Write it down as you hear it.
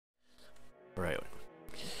Alright.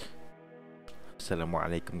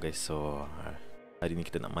 Assalamualaikum guys. So hari ni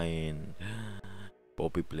kita nak main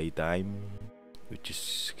Playtime, which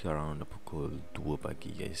is sekarang dah pukul 2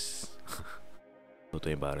 pagi guys.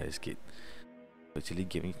 Betul yang barai sikit. Actually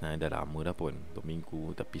game ni dah lama dah pun, 2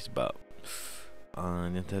 minggu. Tapi sebab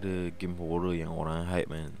ni antara game horror yang orang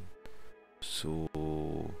hype man. So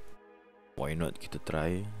why not kita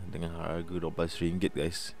try dengan harga RM12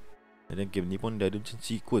 guys. Dan game ni pun dah ada macam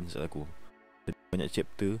sequence aku, banyak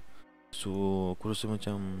chapter. So aku rasa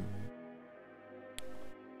macam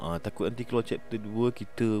takut nanti keluar chapter 2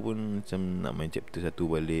 kita pun macam nak main chapter 1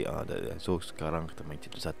 balik. So sekarang kita main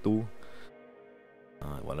chapter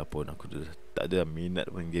 1. Walaupun aku tak ada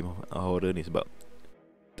minat main game horror ni sebab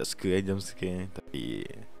tak suka jump scare. Tapi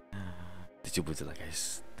kita cuba je lah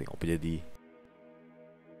guys, tengok apa jadi.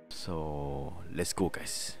 So let's go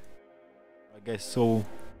guys. Alright guys, so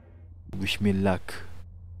wish me luck.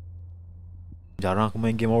 Jarang aku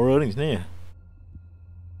main game horror ni sebenarnya.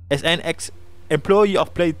 SNX employee of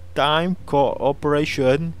Playtime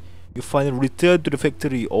Corporation, you finally return to the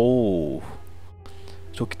factory. Oh,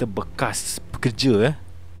 so kita bekas pekerja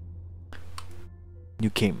New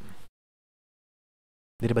game.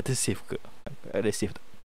 Dia ada button save ke? Ada save tak?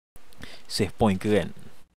 Save point ke kan?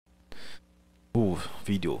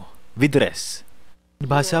 Video Vidres. Ini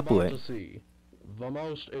bahasa apa The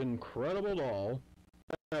most incredible doll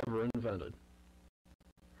ever invented.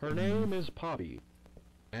 Her name is Poppy,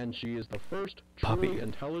 and she is the first truly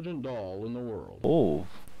intelligent doll in the world. Oh,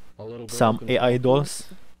 some AI dolls,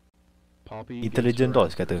 intelligent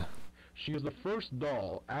dolls kata. She is the first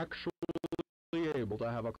doll actually able to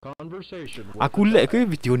have a conversation with. Aku lag ke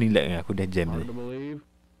video ni lag? Aku dah jam ni.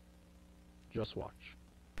 Just watch.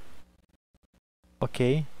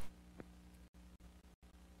 Okay.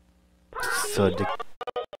 So the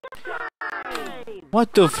what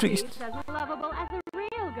the freak?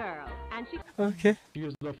 Okay.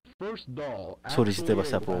 So dia cerita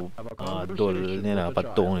pasal apa? Doll ni lah,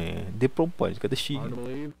 patung ni. Dia perempuan, kata she.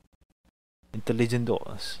 Intelligent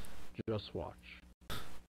dolls. Just watch.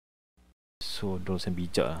 So dolls yang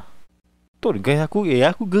bijak lah. Tu guys, aku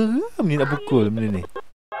geram ni nak pukul benda ni.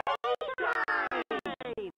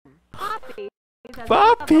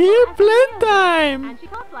 Poppy Playtime.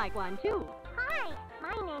 Hi,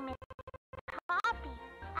 my name is Poppy.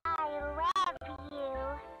 I love you.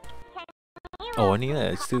 Oh, ni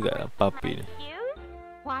lah cerita kat Poppy ni.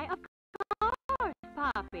 Why, of course,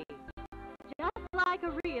 Poppy. Just like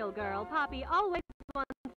a real girl, Poppy always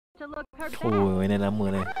wants to look her best. Oh, mainan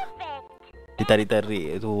lama ni. Dia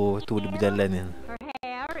tarik-tarik tu dia berjalan ni.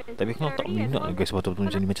 Tapi aku tak minat guys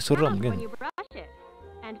betul-betul macam ni, macam seram kan.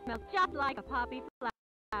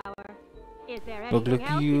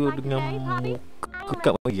 Lagi-lagi dengan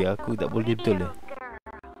kekap lagi, aku tak boleh betul lah.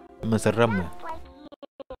 Memang seram lah.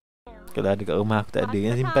 Kalau ada kat rumah aku tak ada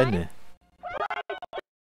yang simpan lah.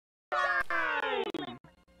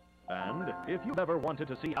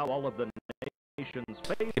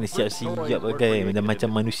 Kena siap-siap pakai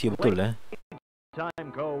macam manusia betul lah.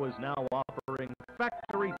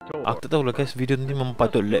 Aku tak tahu lah guys, video nanti memang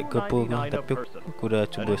patut lag ke apa kan. Tapi aku dah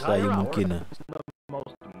cuba selaya mungkin lah.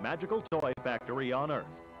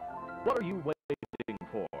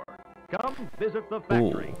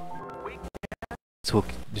 So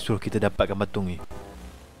dia suruh kita dapatkan patung ni.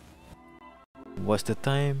 What's the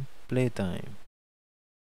time? Playtime.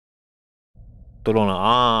 Tolonglah.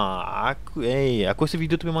 Aku rasa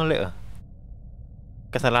video tu memang lag lah.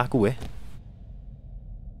 Kan salah aku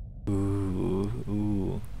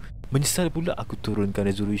Menyesal pula aku turunkan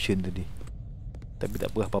resolution tadi. Tapi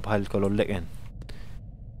tak apa hal kalau lag kan.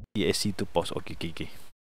 ESC tu pause. Okay.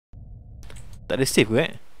 Tak ada save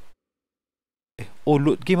ke oh,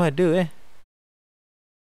 load game ada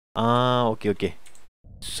okay.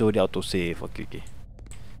 So dia auto save. Okay.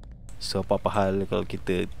 So apa hal kalau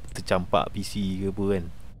kita tercampak PC ke apa kan.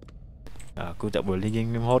 Aku tak boleh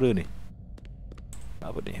game horror ni.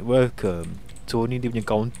 Apa ni? Welcome. So ni dia punya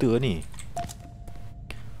counter ni.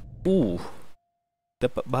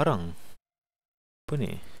 Dapat barang. Apa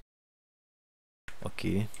ni?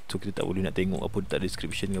 Okay, so kita tak boleh nak tengok apa, tak ada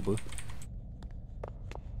description ke apa.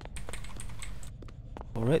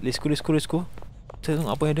 Alright, let's go. Saya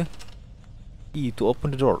tengok apa yang ada. To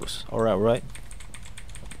open the doors. Alright.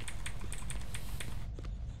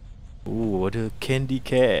 Ada candy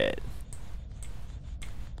cat.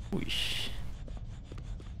 Wish.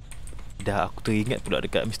 Dah aku teringat pula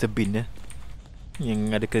dekat Mr. Bean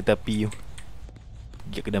yang ada kereta api tu.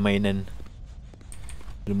 Pergi kedai mainan.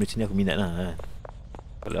 Benda macam ni aku minat lah.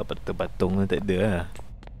 Kalau patung tak ada lah.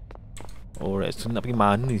 Alright, so nak pergi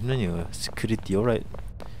mana sebenarnya? Security, alright.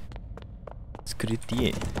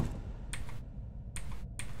 security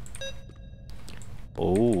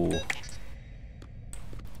Oh.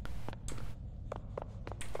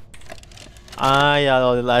 Ya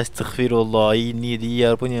Allah, astaghfirullah. Ini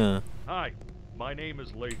dia punya. Hi, my name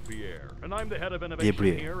is Leif Pierre, and I'm the head of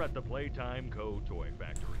innovation here at the Playtime Toy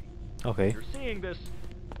Factory. Okay. If you're seeing this,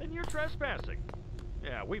 then you're trespassing.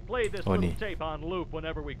 Yeah, we play this little tape on loop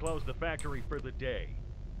whenever we close the factory for the day.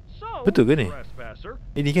 So, trespasser,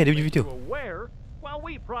 ini kan dia punya video. Aware, while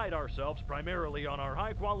we pride ourselves primarily on our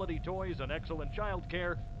high-quality toys and excellent child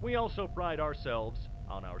care, we also pride ourselves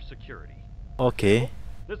on our security. Okay.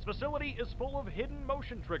 This facility is full of hidden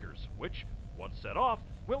motion triggers, which, once set off,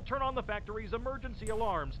 will turn on the factory's emergency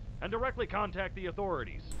alarms and directly contact the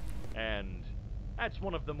authorities. And that's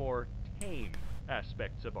one of the more tame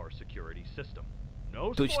aspects of our security system.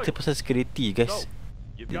 No spoilers. Cerita pasal security, guys. So,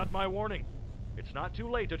 you've got my warning. It's not too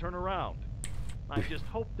late to turn around. I just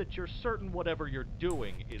hope that you're certain whatever you're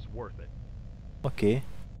doing is worth it. Okay.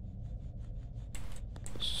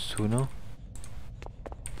 So no.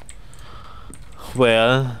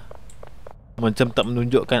 Well, macam tak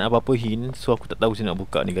menunjukkan apa-apa hint, so aku tak tahu saya nak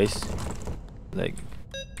buka ni, guys. Like,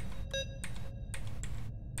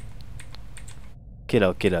 okay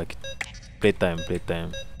lah. Playtime.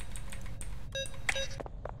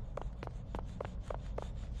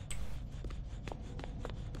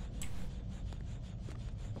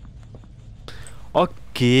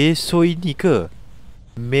 Okay, so ini ke?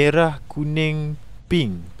 Merah, kuning,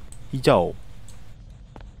 pink, hijau.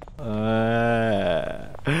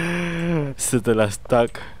 Setelah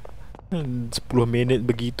stuck 10 minit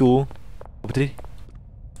begitu. Apa tadi?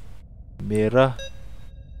 Merah.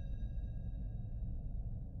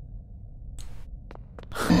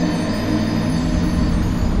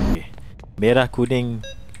 Okay. Merah, kuning,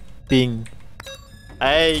 pink.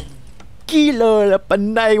 Ay, gila lah,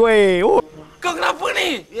 pandai weh. Oh. Kau kenapa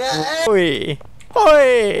ni? Ya. Hoi.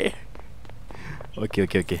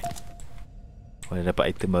 Okay. Dah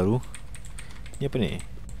dapat item baru. Ni apa ni?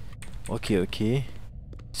 Okay.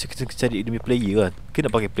 So kita cari dia punya player lah. Ke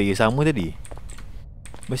nak pakai player sama tadi?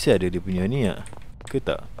 Mesti ada dia punya ni tak? Ke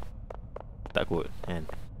tak? Tak kot kan?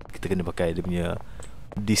 Kita kena pakai dia punya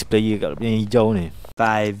displayer kat yang hijau ni.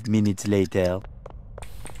 5 minutes later.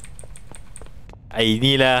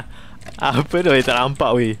 Inilah. Apa tu? Tak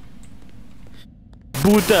nampak weh.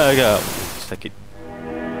 Buta kau. Sakit.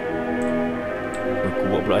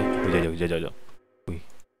 Kuat pula Jap. Ui.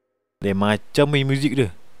 Dia macam main muzik dia.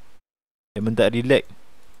 Memang tak relax.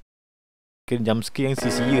 Kena jumpscare yang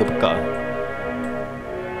sia-sia pekak.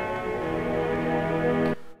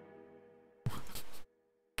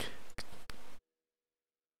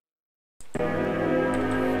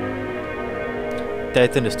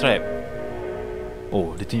 Tighten the strap.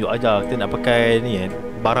 Oh, dia tunjuk ajar kita nak pakai ni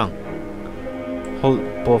barang. Hold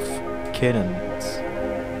both cannons.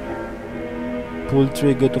 Pull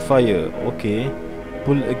trigger to fire. Okay.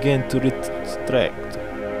 Pull again to retract.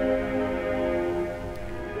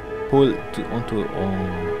 Pull to onto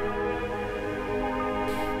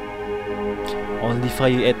only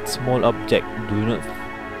fire at small object. Do not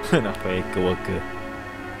not fire ke worker.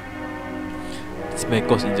 This may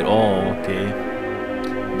cause injury. Oh, okay.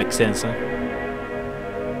 Makes sense, huh?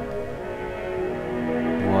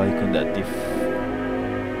 Why conductive?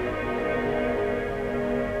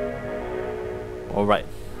 Alright,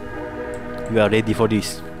 we are ready for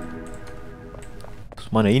this.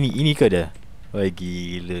 Mana ini ke dah? Wah,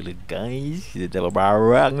 gila lah guys. Kita dapat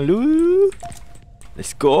barang lu.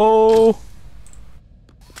 Let's go.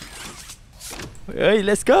 Hey,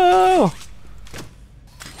 let's go.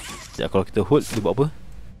 Sekejap, kalau kita hold, dia buat apa?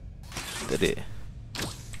 Tak ada.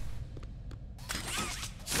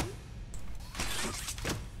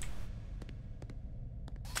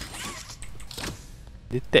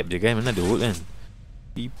 Dia tap je kan, mana ada hold kan?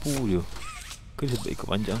 Tipu je. Ke dia sebab ikut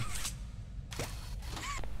panjang.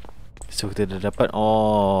 So kita dah dapat.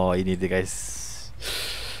 Oh, ini dia guys.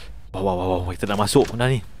 Wow. Kita nak masuk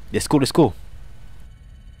dah ni. Let's go.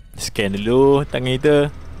 Scan dulu tangan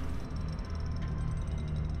kita.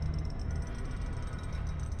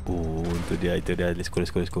 Oh, itu dia. Let's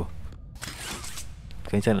go.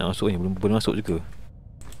 Kan macam nak masuk ni. Belum masuk juga.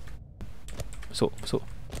 Masuk.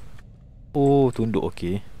 Oh, tunduk.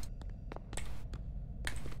 Okay.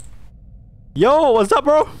 Yo, what's up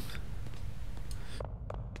bro?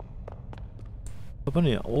 Apa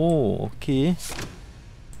ni? Oh, okay.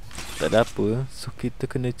 Tak ada apa. So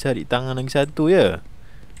kita kena cari tangan lagi satu ya.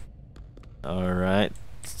 Alright.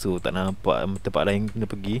 So tak nampak tempat lain kena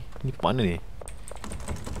pergi. Ni ke mana ni?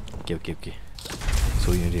 Okay.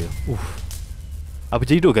 So ini dia. Apa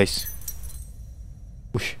jadi tu guys?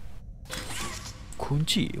 Ush.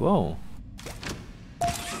 Kunci. Wow.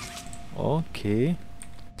 Okay.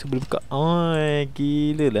 So boleh buka. Oh,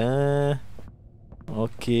 gila lah.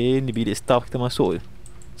 Okay, ni bilik staff kita masuk.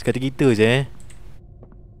 Sekali kita je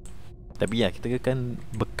Tapi ya, kita kan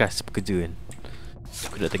bekas pekerja kan.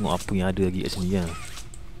 So kita nak tengok apa yang ada lagi kat sini lah.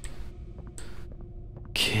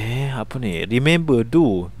 Okay, apa ni? Remember,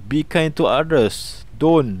 be kind to others.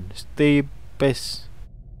 Don't stay pest.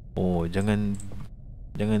 Oh, jangan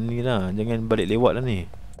ni lah. Jangan balik lewat lah ni.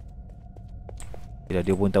 Kira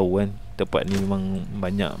dia pun tahu kan, tempat ni memang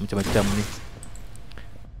banyak macam-macam ni.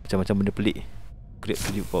 Macam-macam benda pelik. Great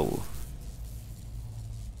to power.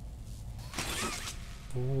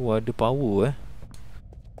 Oh, ada power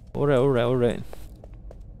Alright.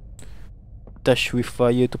 Touch with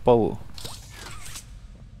fire to power.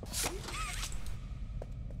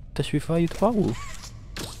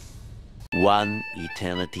 One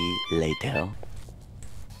eternity later.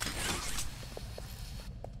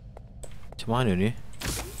 Macam mana ni?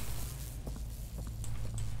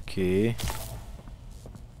 Okay.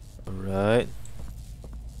 Alright.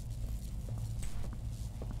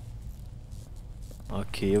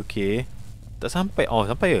 Okay. Tak sampai. Oh,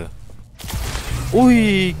 sampai ke?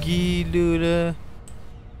 Ui, gila lah.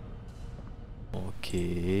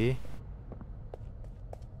 Okay.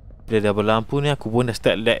 Bila dah berlampu ni, aku pun dah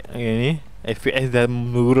start lag ni. FPS dah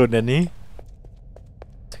menurun dah ni.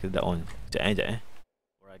 Sekejap on. Sekejap.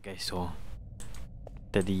 Alright guys, so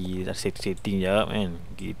tadi dah setting je kan.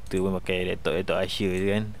 Kita pun pakai laptop Asia je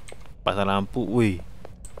kan. Pasang lampu. Ui,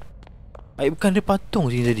 bukan dia patung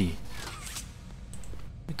sini tadi.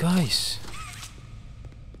 Guys,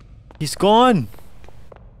 he's gone.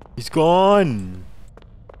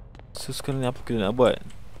 So sekarang ni apa kita nak buat?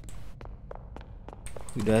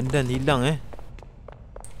 Dandan hilang Weh.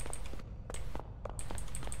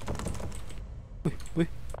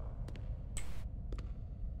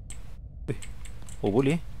 Oh,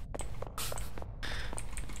 boleh.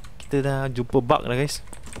 Kita dah jumpa bug dah guys.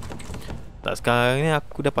 Tak, sekarang ni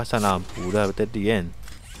aku dah pasang lampu dah tadi kan.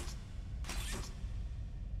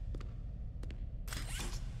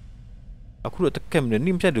 Aku duduk tekan benda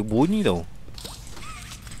ni macam ada bunyi tau.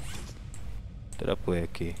 Tak ada apa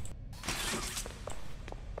okay.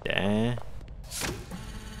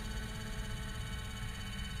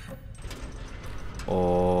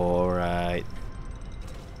 Alright.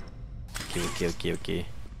 Okay.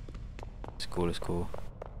 Let's go.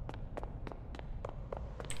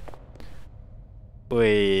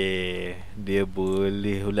 Weh, dia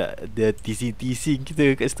boleh pula. Dia teasing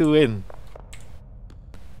kita kat situ kan.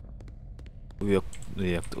 Weh,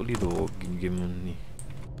 aku tak boleh tu game ni.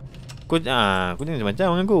 Kau jangan macam-macam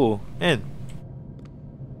dengan aku kan.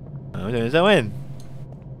 Macam-macam kan.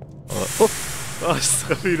 Oh,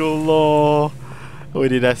 astagfirullah. Oh,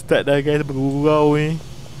 dia dah start dah guys bergurau ni.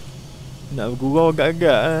 Nak bergurau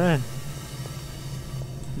agak-agak lah.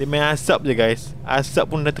 Dia main asap je guys. Asap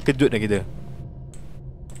pun dah terkejut dah kita.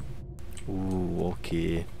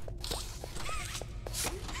 Okay.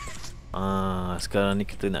 Sekarang ni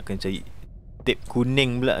kita nak kena cari tape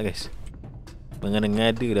kuning pula guys.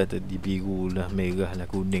 Mengada-ngada dah tadi biru lah, merah lah,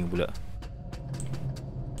 kuning pula.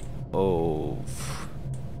 Oh,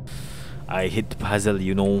 I hate the puzzle,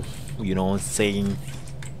 you know what I'm saying.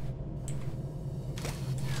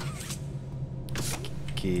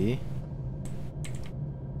 Okay.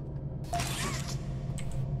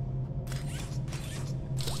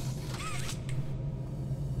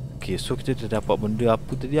 Okay, so kita dah dapat benda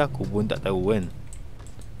apa tadi aku pun tak tahu kan.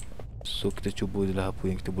 So kita cuba je lah apa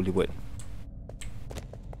yang kita boleh buat.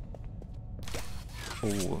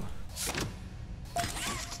 Oh,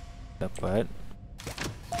 dapat.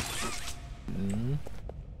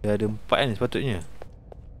 Dah ada 4 kan sepatutnya.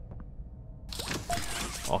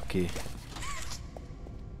 Okay.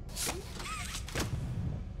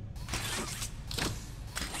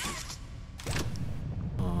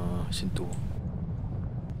 Macam tu.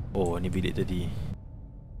 Oh, ni bilik tadi.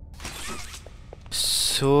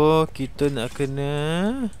 So kita nak kena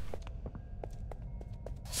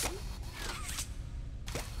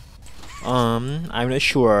I'm not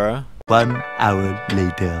sure. 1 hour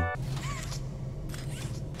later.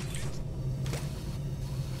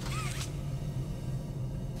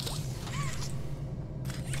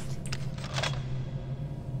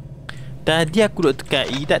 Tadi aku duk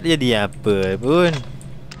tekai tak jadi apa pun.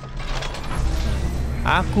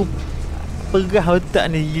 Aku perah otak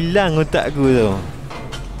ni, hilang otak aku tu.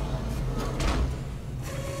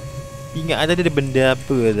 Ingat tadi ada benda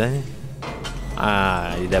apa dah.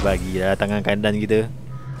 Dia dah bagi dah tangan kanan kita.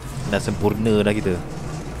 Dah sempurna dah kita.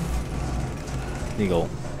 Ni kau.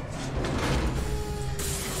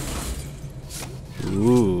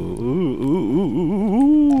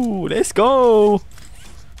 Let's go.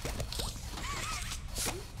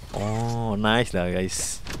 Oh, nice lah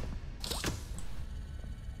guys.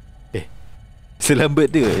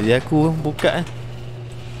 Selambat tu je aku buka.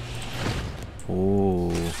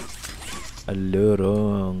 Oh,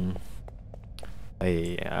 lorong.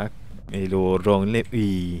 Lorong lep.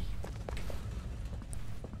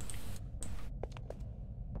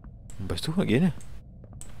 Lepas tu lagi mana?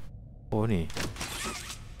 Oh ni.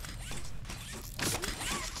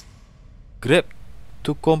 Grab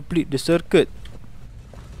to complete the circuit.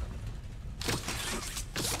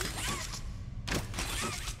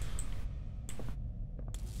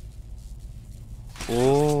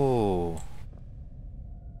 Oh.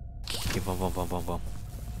 Okay, faham.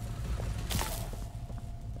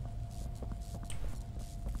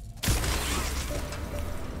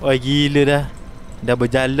 Wah, gila dah. Dah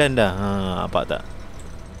berjalan dah. Nampak tak?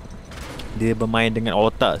 Dia bermain dengan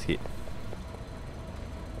otak sikit.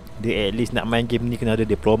 Dia at least nak main game ni kena ada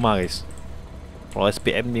diploma guys. Kalau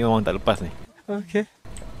SPM ni memang tak lepas ni. Okay.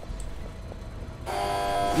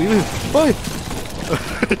 Oi.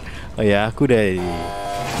 Oh ya, aku dah ni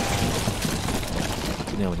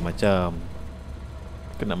macam-macam.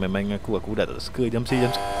 Kau nak main-main dengan aku dah tak suka jam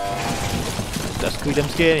tak suka jam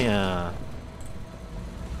scare ni.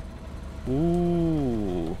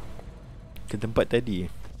 Ke tempat tadi.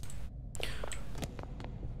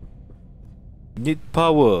 Need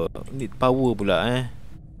power pula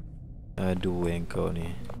Aduh engkau ni.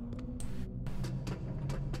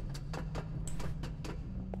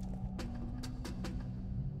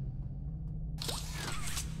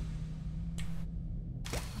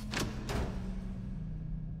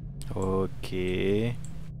 Okey.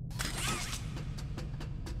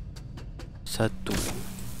 Satu.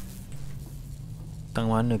 Tang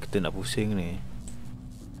mana kita nak pusing ni?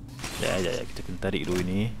 Sekejap, kita kena tarik dulu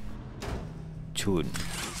ni. Cun.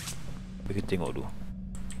 Kita tengok dulu.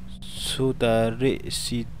 So tarik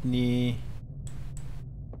sini.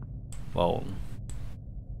 Wow.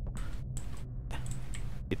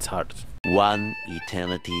 It's hard. One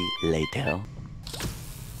eternity later.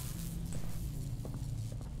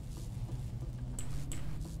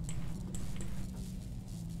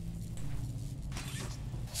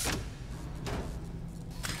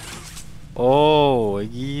 Oh,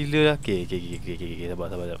 gila lah. Okay.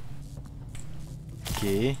 Sabar.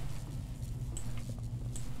 Okay.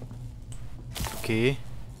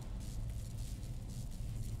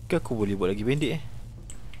 Ke aku boleh buat lagi pendek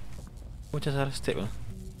Macam salah step lah.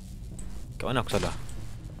 Kat mana aku salah?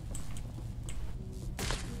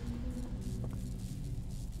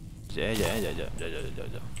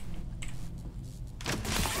 Sekejap.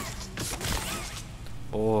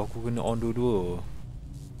 Oh, aku kena on dua-dua.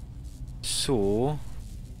 So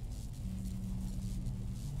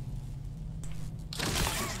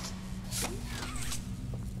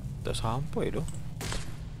tak sampai tu.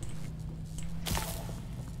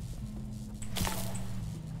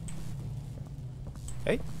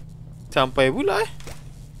 Sampai pula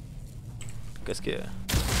dekat sikit.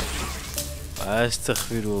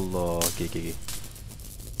 Astaghfirullah. Okay.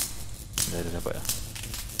 Dah dapat dah.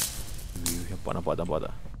 Nampak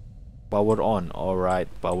tak? Power on.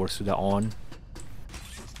 Alright, power sudah on.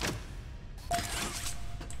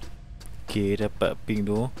 Okay, dapat ping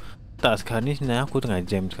tu. Tak, sekarang ni sebenarnya aku tengah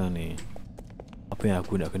jam sekarang ni. Apa yang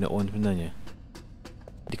aku nak kena on sebenarnya?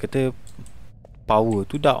 Dia kata power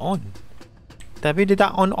tu dah on, tapi dia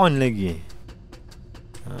tak on lagi.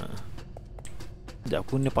 Sekejap,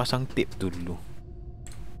 aku kena pasang tape tu dulu.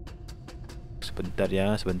 Sebentar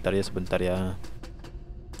ya.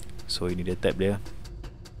 So ini dia tape dia.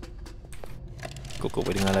 Kok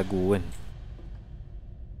boleh dengar lagu kan.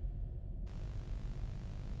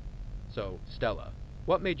 So, Stella,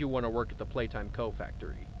 what made you want to work at the Playtime Co.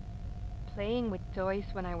 factory? Playing with toys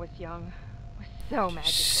when I was young was so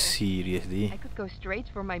magical. Seriously? I could go straight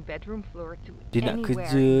from my bedroom floor to Dia nak anywhere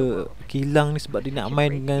kerja in the world. kilang ni sebab dia nak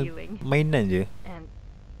main dengan mainan je. And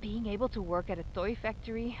being able to work at a toy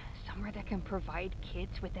factory, somewhere that can provide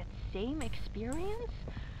kids with that same experience,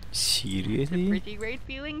 it's a Seriously? pretty great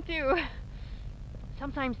feeling too.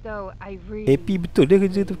 Sometimes though, I really Happy betul dia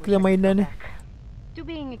kerja tu kilang mainan ni. to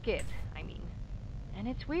being a kid, I mean. And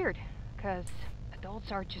it's weird, because adults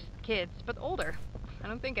are just kids, but older. I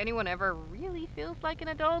don't think anyone ever really feels like an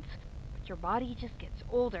adult, but your body just gets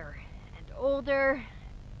older and older,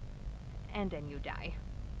 and then you die.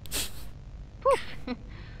 Poof!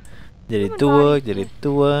 Jadi Human tua, bodies jadi just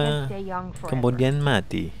tua, can't stay young forever. kemudian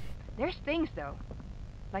mati. There's things though,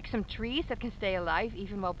 like some trees that can stay alive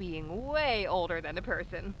even while being way older than a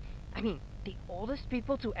person. I mean, the oldest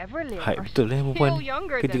people to ever live Hai, are betul still perempuan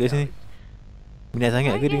younger kerja than kat sini. those. Minat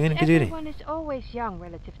sangat ke dengan guess kerja ni? everyone is always young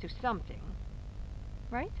relative to something,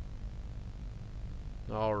 right?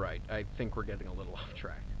 Alright, I think we're getting a little off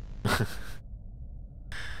track.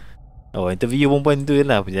 Oh, interview perempuan tu je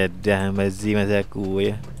lah penjadah Mazzi masa aku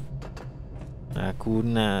ya. Aku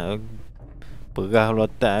nak perah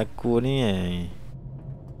otak aku ni.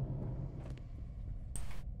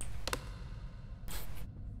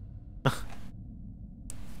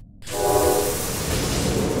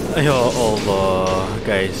 Ya Allah,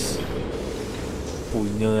 guys.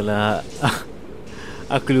 Punyalah.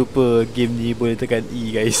 Aku lupa game ni boleh tekan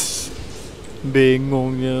E, guys.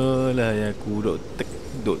 Bengongnya lah yang aku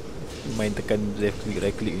duk main tekan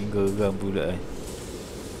right click ni geram pula.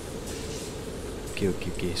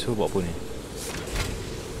 Okay. So buat apa ni?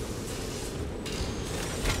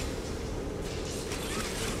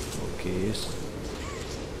 Okay.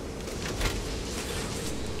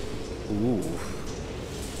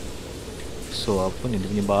 So apa ni dia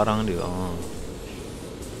punya barang dia?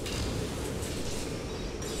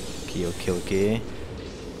 Okay.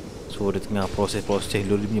 So dia tengah proses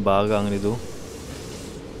dulu dia punya barang dia tu.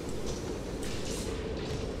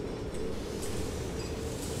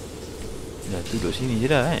 Dah duduk sini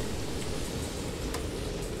je dah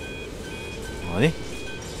ni.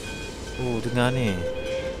 Oh tengah ni.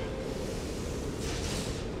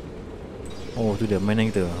 Oh tu dia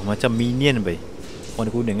mainan kita. Macam minion baik.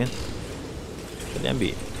 Warna kuning kan. Tak boleh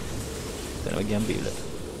ambil. Tak nak bagi ambil pula.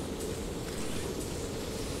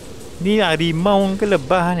 Ni harimau ke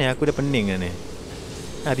lebah ni? Aku dah pening dah ni.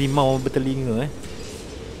 Harimau bertelinga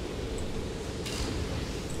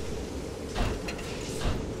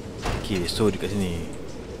Okay, so dekat sini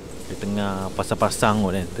dia tengah pasang-pasang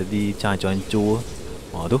kot kan. Tadi hancur-hancur.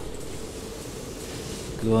 Tu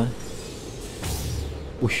tu kan.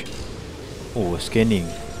 Uish. Oh, scanning.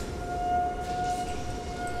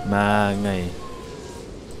 Mangai.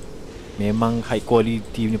 Memang high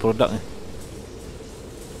quality punya produk ni.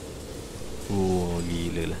 Oh,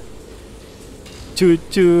 gila lah.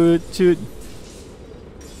 Cut.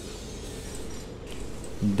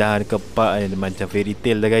 Dah kepak ni macam fairy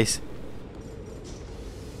tale dah, guys.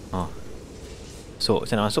 So,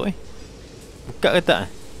 saya nak masuk ni. Buka ke tak?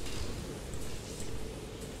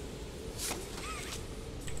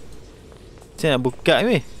 Saya nak buka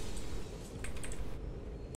ni.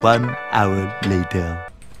 1 hour later.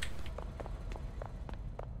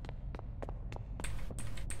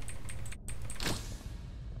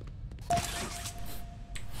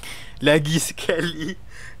 Lagi sekali.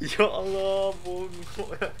 Ya Allah,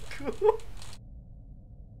 bongok aku.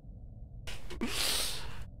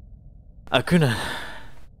 Aku nak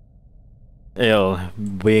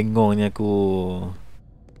bengongnya aku.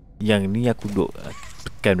 Yang ni aku duk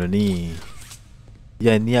tekan benda ni.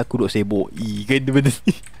 Yang ni aku duk sibuk kan benda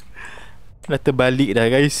ni. Dah terbalik dah,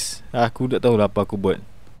 guys. Aku tak tahu lah apa aku buat.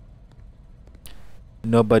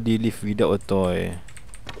 Nobody live without a toy.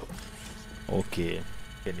 Okay.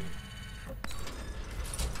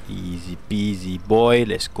 Easy peasy boy,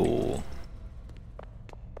 let's go.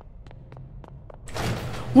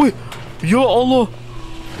 Woi, ya Allah.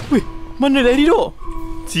 Woi, mana lari dok?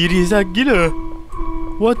 Serius lah gila.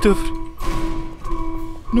 What the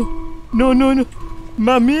No.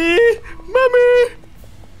 Mami.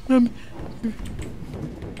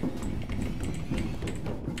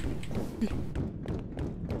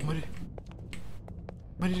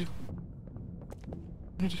 Mana dia?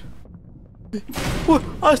 What?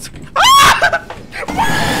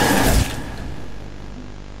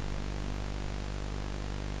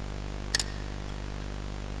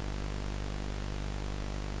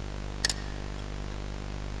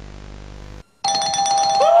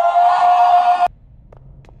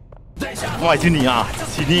 Wah, sini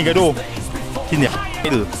sini gaduh. Sini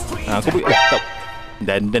itu. Aku boleh tak.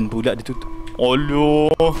 Dan pula dia tutup.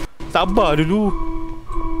 Allah, sabar dulu.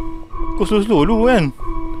 Kau slow dulu kan.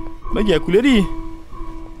 Bagi aku lari.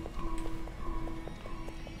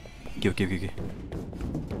 Okay.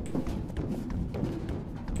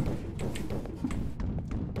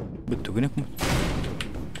 Betul kan aku?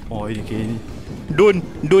 Oh, ini kayaknya.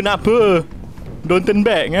 Don't apa? Don't turn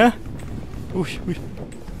back Uish.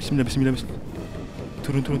 Bismillah.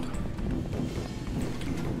 Turun.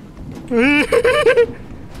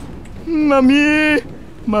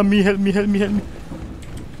 Mami, help me.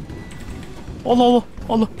 Allah.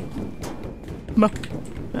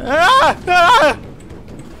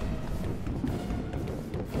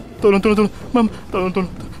 Tolong. Mam,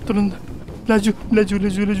 tolong. Laju.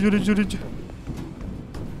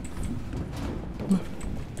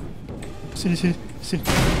 Sini.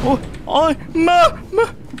 Oh, ma.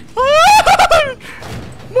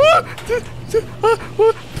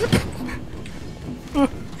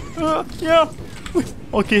 Ya.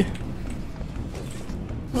 Okey.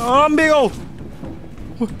 Ambil kau.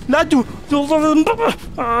 Laju.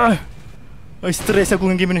 Stres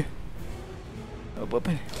aku dengan game ni. Apa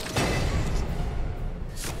ni?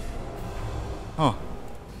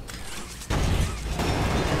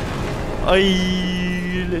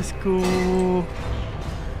 Let's go.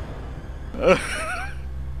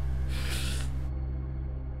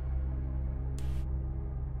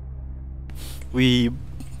 Wih,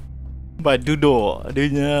 badu dok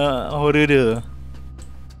adanya horror dia.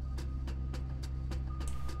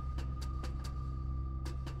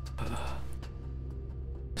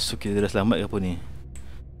 So kita dah selamat ke apa ni?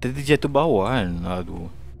 Tadi jatuh bawah kan. Aduh.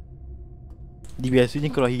 Dia biasanya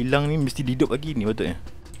kalau hilang ni mesti hidup lagi ni patutnya.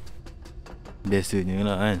 Biasanya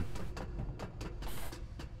lah kan.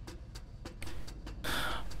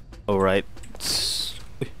 Alright.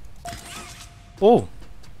 Oh.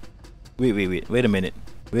 Wait a minute.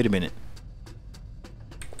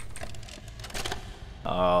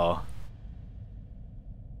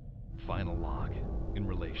 Final log in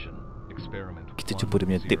relation experiment Kita jumpa dia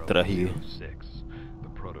punya tape terakhir. 106,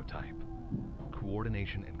 the prototype.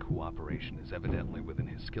 Coordination and cooperation is evidently within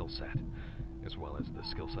his skill set, as well as the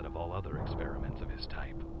skill set of all other experiments of his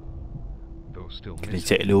type. Though still Kena missing,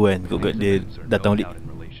 check dulu kan. Kau these dia events are datang no balik. doubt in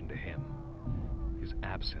relation to him. His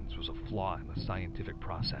absence was a flaw in the scientific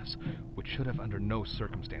process, which should have under no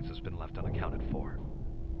circumstances been left unaccounted for.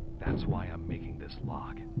 That's why I'm making this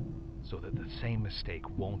log, so that the same mistake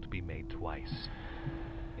won't be made twice.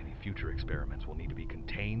 Any future experiments will need to be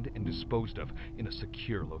contained and disposed of in a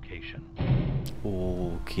secure location.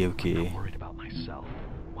 Oh, okay. I'm not worried about myself.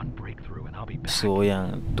 One breakthrough and I'll be back. So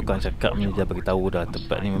yang tukang cakap ni dah bagi tahu dah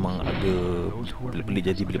tempat ni memang ada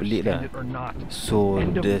belit-belit jadi belit-belit dah. So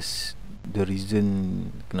that's the reason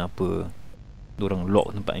kenapa diorang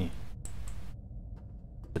lock tempat ni.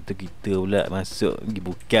 Betul kita pula masuk pergi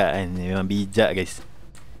buka kan. Memang bijak guys.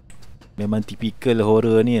 Memang typical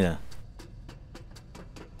horror ni lah.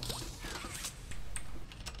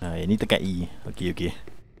 Yang ni tekan E. Okay.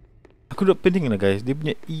 Aku dah pening lah guys. Dia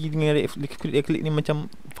punya E dengan klik ni macam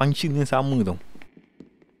function yang sama tau.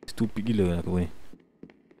 Stupid gila aku ni.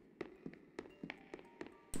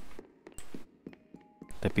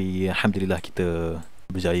 Tapi alhamdulillah kita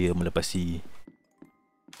berjaya melepasi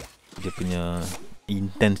dia punya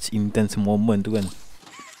intense moment tu kan.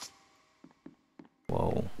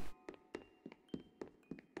 Wow.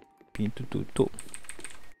 Pintu tutup.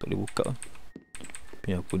 Tak boleh buka. Apa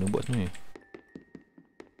yang aku nak buat sebenarnya?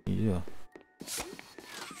 Ya.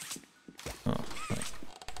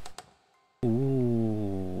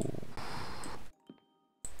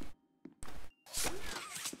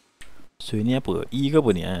 So ini apa? E ke apa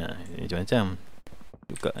ni? Macam-macam.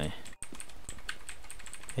 Buka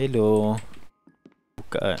Hello.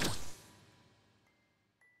 Buka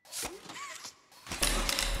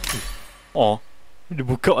dia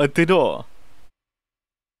buka mata dah.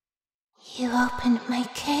 You opened my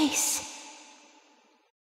case.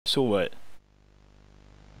 So what?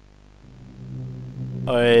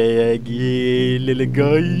 Gila lah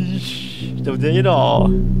guys. Dah berjaya dah.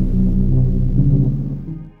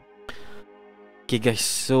 Okay guys,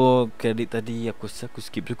 so kredit tadi aku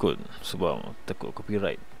skip je kot sebab takut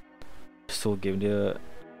copyright. So game dia,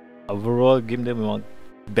 overall game dia memang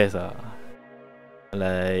best lah.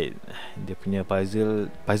 Like dia punya puzzle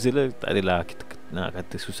lah tak adalah kita nak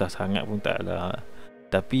kata susah sangat pun tak adalah.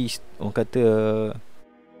 Tapi orang kata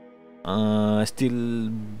still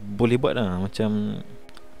boleh buat lah. Macam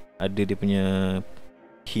ada dia punya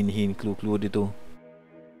hint clue dia tu.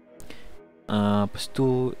 Lepas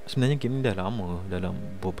tu sebenarnya game ni dah lama, dalam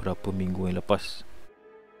beberapa minggu yang lepas.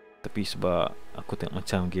 Tapi sebab aku tengok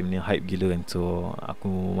macam game ni hype gila kan, so aku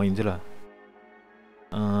main je lah.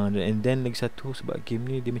 And then lagi satu, sebab game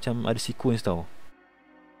ni dia macam ada sequence tau.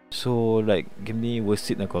 So like game ni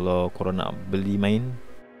worth it lah kalau korang nak beli main.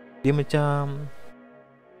 Dia macam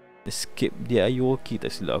Escape the Aoki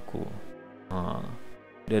tak silap aku.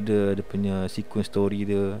 Dia ada punya sequence story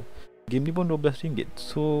dia. Game ni pun RM12.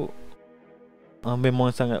 So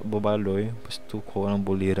memang sangat berbaloi. Lepas tu korang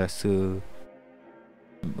boleh rasa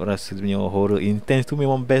dia punya horror intense tu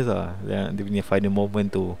memang best lah. Dia punya final moment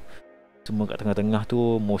tu, semua kat tengah-tengah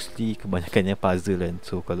tu mostly kebanyakannya puzzle kan.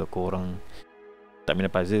 So kalau korang tak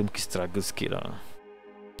minat puzzle mungkin struggle sikit lah.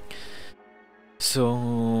 So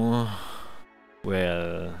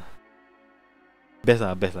well, best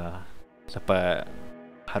lah dapat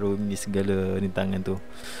harungi segala rintangan tu.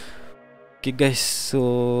 Okay guys, so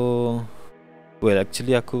well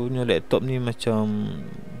actually aku punya laptop ni macam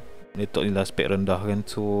laptop ni lah spek rendah kan.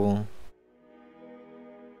 So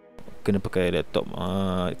kena pakai laptop,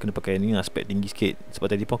 kena pakai ni aspek tinggi sikit. Sebab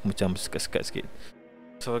tadi pun aku macam sekat-sekat sikit.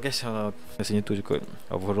 So guys, rasanya tu je kot.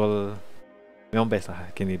 Overall memang best lah,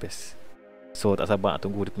 can be best. So tak sabar nak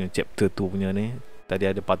tunggu dia punya chapter 2 punya ni. Tadi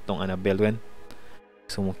ada patung Annabelle kan,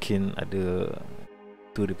 so mungkin ada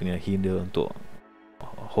tu dia punya hint dia untuk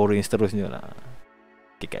horror yang seterusnya lah.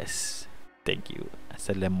 Okay guys, thank you.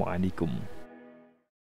 Assalamualaikum.